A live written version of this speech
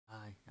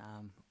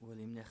I'm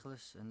William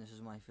Nicholas, and this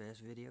is my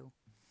first video.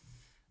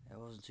 I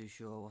wasn't too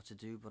sure what to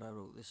do, but I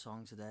wrote this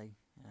song today,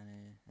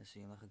 and it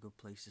seemed like a good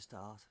place to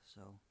start.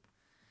 So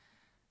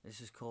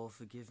this is called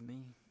Forgive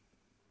Me.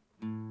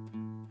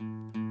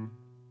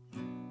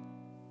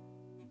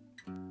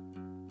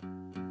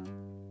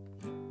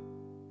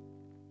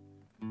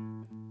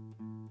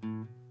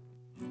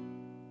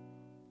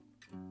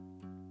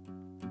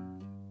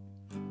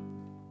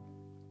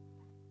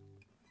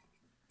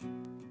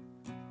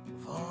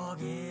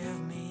 Forgive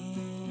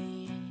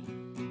me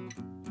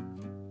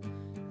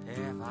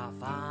if I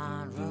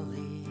find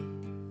relief.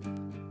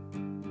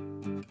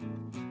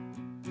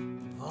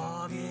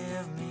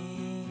 Forgive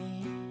me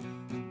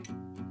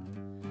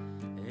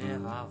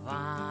if I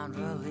find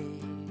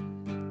relief.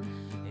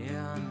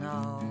 You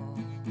know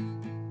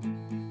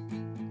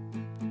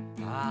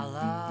I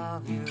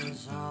love you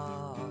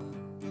so.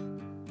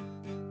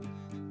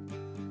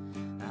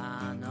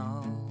 I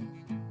know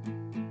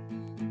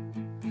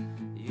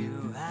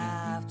you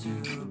have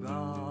to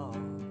go.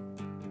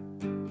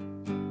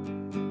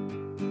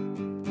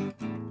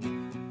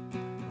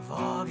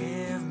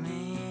 Forgive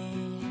me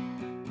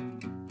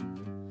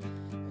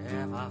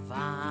if I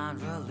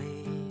find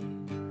relief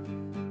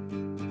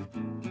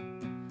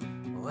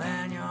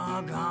when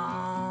you're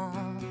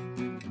gone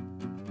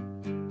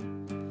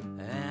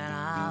and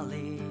I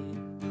leave.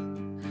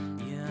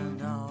 You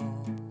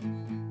know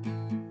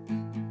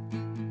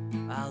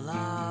I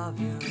love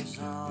you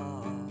so.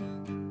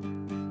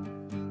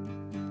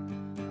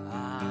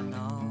 I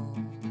know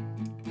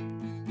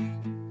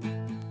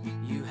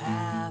you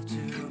have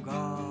to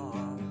go,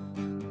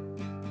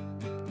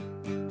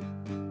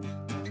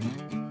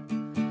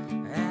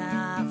 and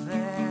I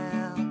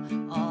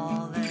feel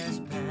all this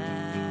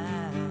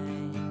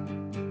pain.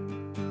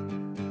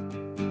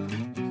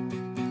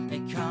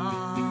 It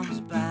comes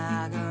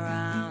back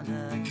around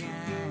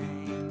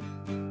again,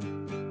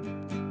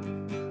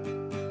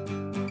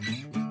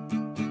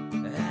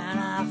 and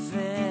I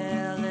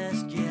feel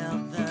this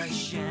guilt, the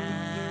shame.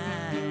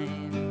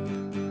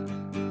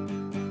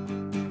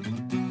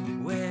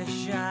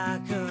 Wish I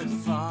could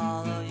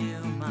follow you,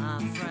 my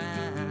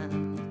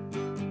friend.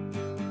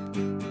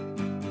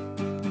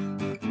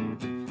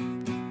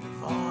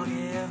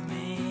 Forgive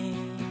me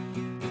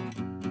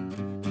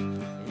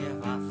if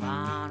I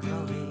find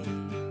relief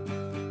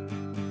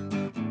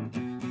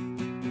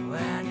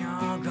when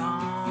you're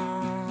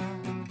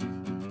gone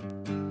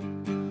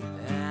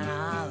and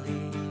I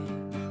leave.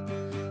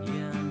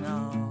 You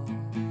know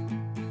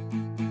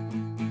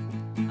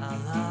I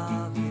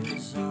love you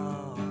so.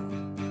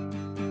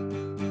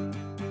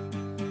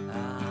 I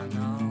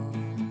know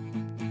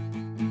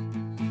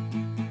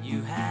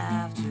you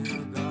have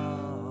to go.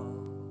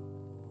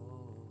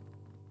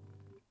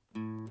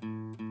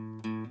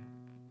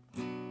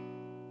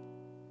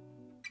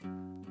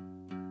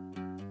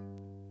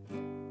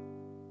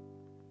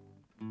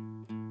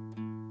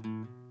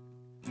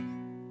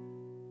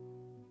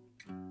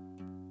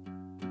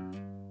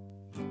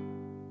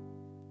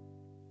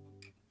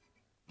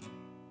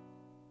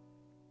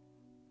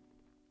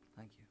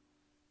 Thank you.